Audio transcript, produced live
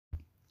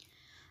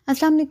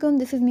Assalamu alaikum,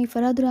 this is me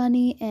Farah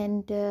Durrani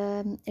and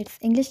it's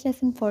English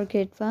lesson for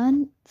grade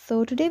 1.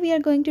 So today we are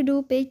going to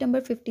do page number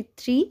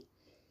 53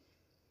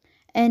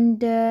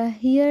 and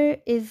here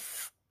is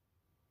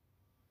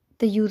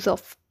the use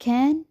of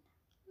can.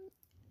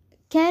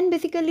 Can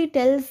basically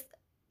tells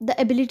the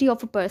ability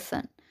of a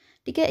person.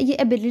 ठीक है, ये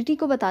ability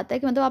को बताता है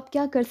कि मतलब आप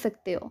क्या कर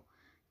सकते हो.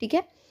 ठीक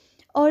है,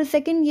 और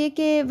सेकंड ये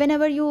कि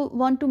whenever you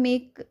want to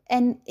make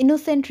an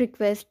innocent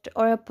request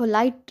or a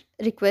polite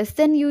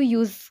request then you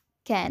use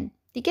can.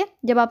 ठीक है,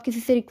 जब आप किसी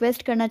से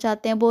रिक्वेस्ट करना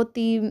चाहते हैं बहुत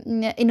ही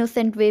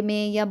इनोसेंट वे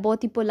में या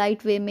बहुत ही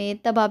पोलाइट वे में,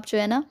 तब आप जो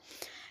है ना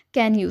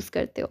कैन यूज़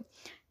करते हो.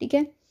 ठीक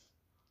है,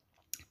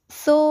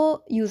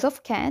 so use of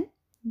can.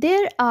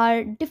 There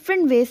are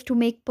different ways to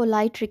make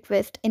polite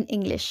request in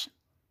English.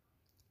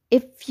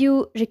 If you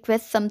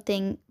request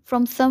something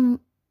from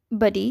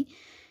somebody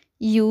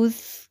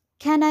use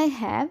can I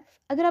have.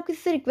 अगर आप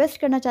किसी से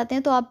रिक्वेस्ट करना चाहते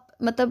हैं तो आप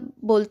मतलब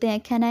बोलते हैं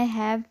can I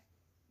have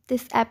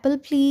this Apple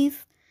please,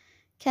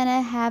 can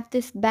I have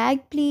this bag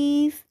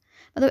please.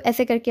 मतलब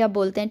ऐसे करके आप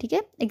बोलते हैं. ठीक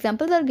है,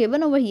 examples are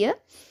given over here.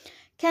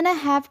 Can I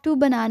have 2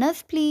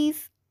 bananas please.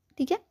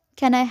 ठीक है,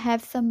 can I have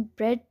some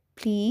bread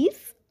please.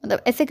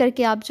 मतलब ऐसे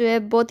करके आप जो है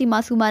बहुत ही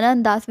मासूमाना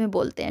अंदाज में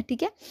बोलते हैं.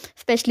 ठीक है,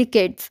 स्पेशली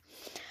किड्स.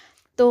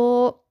 तो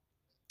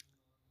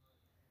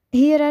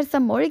here are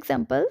some more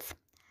examples.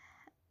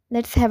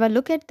 Let's have a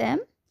look at them.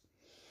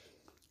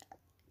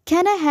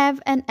 Can I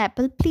have an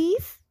apple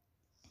please.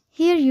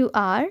 Here you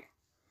are.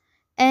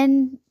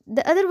 And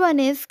the other one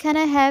is, can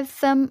I have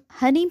some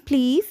honey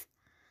please?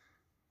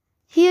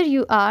 Here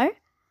you are.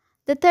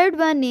 The third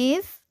one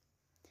is,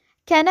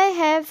 can I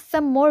have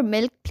some more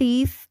milk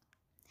please?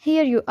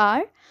 Here you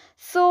are.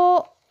 So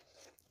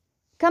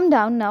come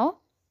down now.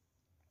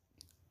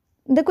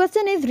 The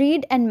question is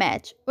read and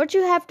match. What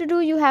you have to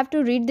do, you have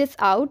to read this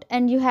out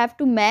and you have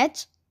to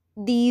match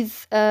these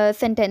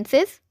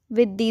sentences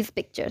with these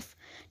pictures.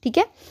 ठीक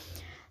है,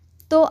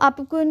 तो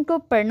आपको इनको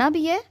पढ़ना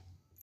भी है.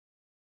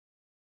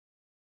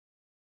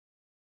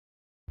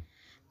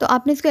 तो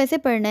आपने इसको ऐसे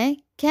पढ़ना है,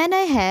 कैन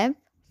आई हैव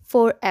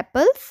 4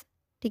 एप्पल्स.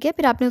 ठीक है,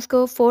 फिर आपने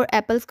उसको 4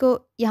 एप्पल्स को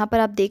यहाँ पर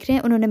आप देख रहे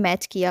हैं उन्होंने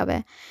मैच किया हुआ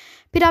है.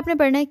 फिर आपने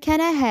पढ़ना है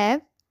can I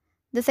have,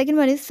 the second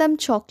one is some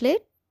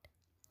chocolate.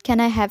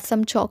 Can I have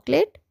some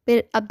chocolate.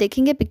 फिर आप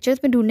देखेंगे पिक्चर्स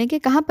में ढूंढने के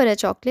कहाँ पर है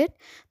चॉकलेट,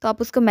 तो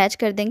आप उसको मैच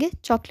कर देंगे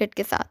चॉकलेट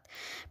के साथ.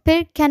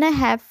 फिर कैन आई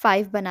हैव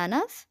 5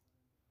 बनानास.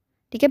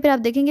 ठीक है, फिर आप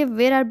देखेंगे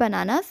वेयर आर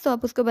बनानास, तो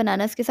आप उसको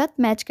बनानास के साथ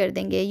मैच कर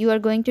देंगे. You are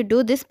going to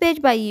do this page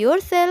by your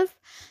self.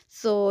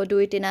 So do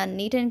it in a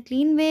neat and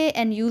clean way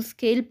and use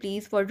scale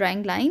please for drawing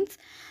lines.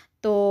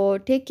 So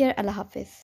take care. Allah Hafiz.